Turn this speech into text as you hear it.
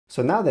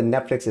So now that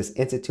Netflix has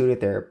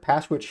instituted their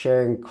password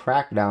sharing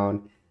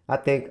crackdown, I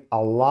think a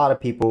lot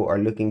of people are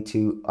looking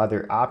to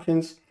other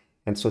options.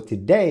 And so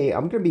today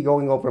I'm going to be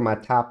going over my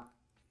top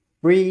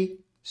free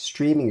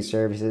streaming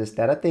services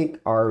that I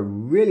think are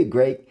really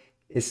great,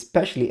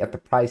 especially at the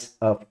price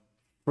of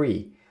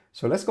free.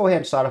 So let's go ahead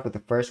and start off with the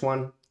first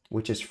one,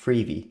 which is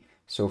Freevee.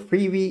 So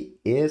Freevee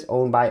is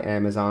owned by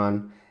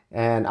Amazon,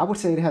 and I would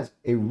say it has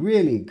a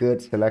really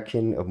good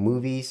selection of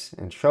movies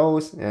and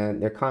shows, and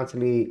they're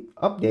constantly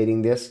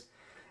updating this.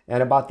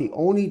 And about the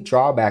only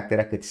drawback that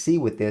I could see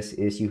with this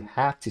is you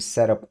have to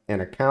set up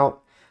an account.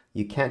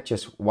 You can't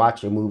just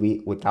watch a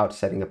movie without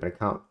setting up an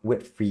account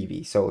with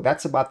Freevee. So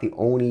that's about the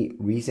only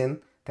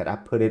reason that I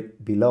put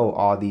it below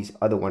all these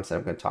other ones that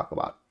I'm going to talk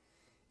about.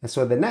 And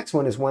so the next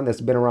one is one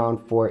that's been around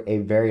for a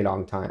very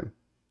long time,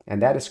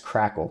 and that is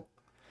Crackle.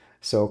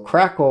 So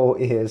Crackle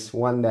is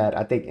one that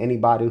I think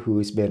anybody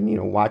who's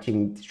been,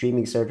 watching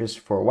streaming service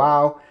for a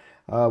while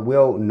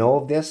will know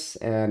of this.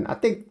 And I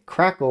think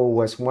Crackle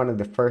was one of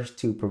the first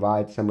to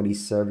provide some of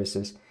these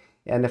services.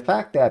 And the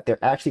fact that they're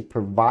actually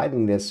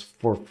providing this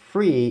for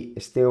free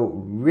is still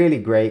really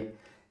great.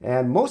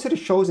 And most of the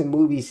shows and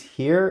movies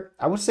here,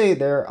 I would say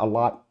they're a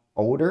lot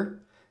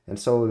older. And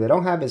so they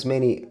don't have as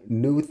many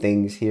new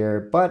things here,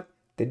 but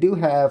they do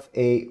have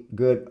a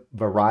good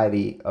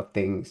variety of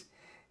things.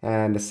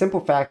 And the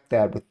simple fact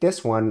that with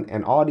this one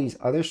and all these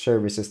other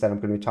services that I'm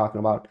going to be talking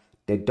about,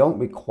 they don't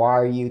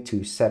require you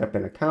to set up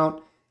an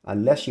account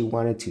unless you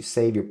wanted to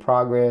save your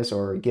progress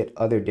or get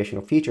other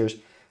additional features.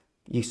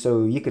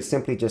 So you could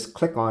simply just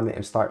click on it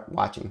and start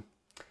watching.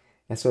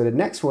 And so the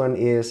next one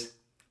is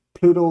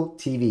Pluto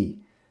TV.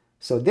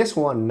 So this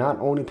one not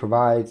only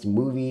provides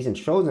movies and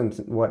shows and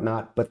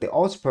whatnot, but they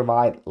also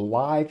provide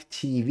live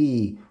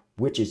TV,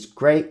 which is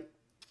great.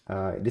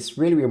 This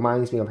really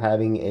reminds me of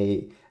having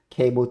a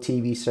cable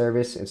TV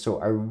service, and so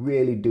I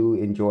really do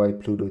enjoy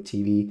Pluto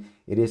TV.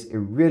 It is a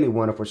really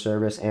wonderful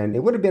service, and it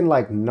would have been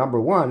like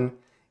 #1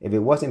 if it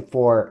wasn't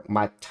for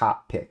my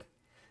top pick,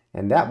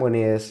 and that one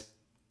is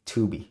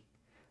Tubi.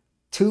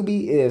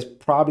 Tubi is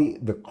probably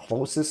the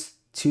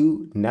closest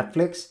to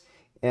Netflix,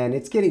 and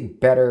it's getting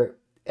better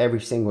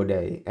every single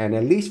day. And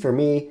at least for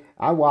me,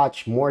 I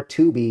watch more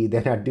Tubi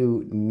than I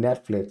do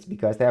Netflix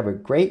because they have a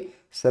great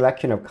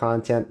selection of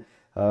content.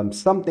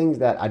 Some things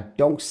that I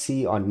don't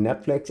see on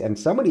Netflix, and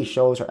some of these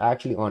shows are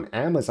actually on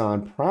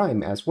Amazon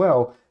Prime as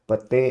well,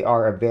 but they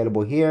are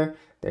available here.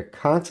 They're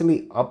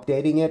constantly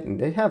updating it, and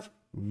they have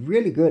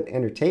really good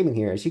entertainment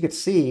here. As you can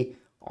see,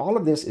 all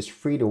of this is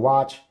free to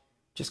watch.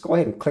 Just go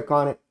ahead and click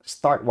on it,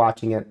 start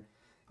watching it,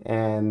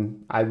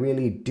 and I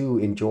really do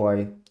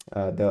enjoy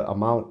the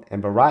amount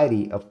and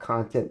variety of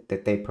content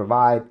that they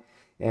provide.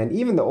 And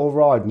even the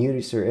overall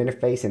user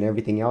interface and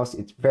everything else,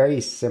 it's very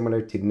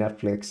similar to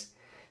Netflix.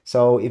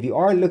 So if you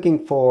are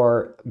looking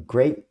for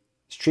great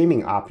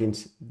streaming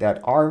options that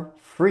are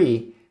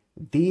free,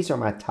 these are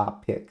my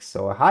top picks.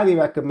 So I highly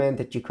recommend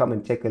that you come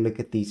and take a look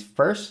at these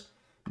first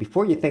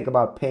before you think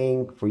about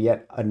paying for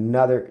yet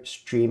another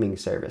streaming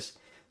service.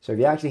 So if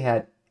you actually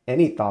had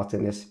any thoughts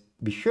on this,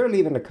 be sure to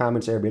leave in the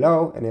comments area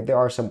below. And if there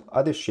are some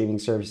other streaming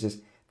services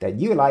that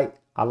you like,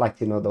 I'd like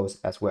to know those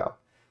as well.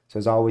 So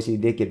as always, if you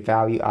did get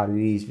value out of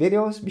these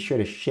videos, be sure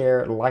to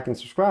share, like, and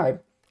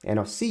subscribe. And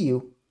I'll see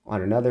you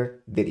on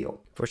another video.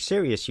 For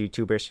serious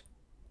YouTubers,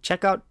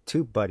 check out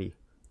TubeBuddy,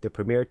 the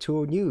premier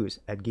tool news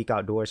at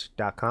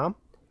geekoutdoors.com.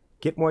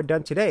 Get more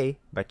done today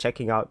by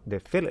checking out the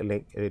affiliate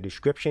link in the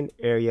description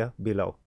area below.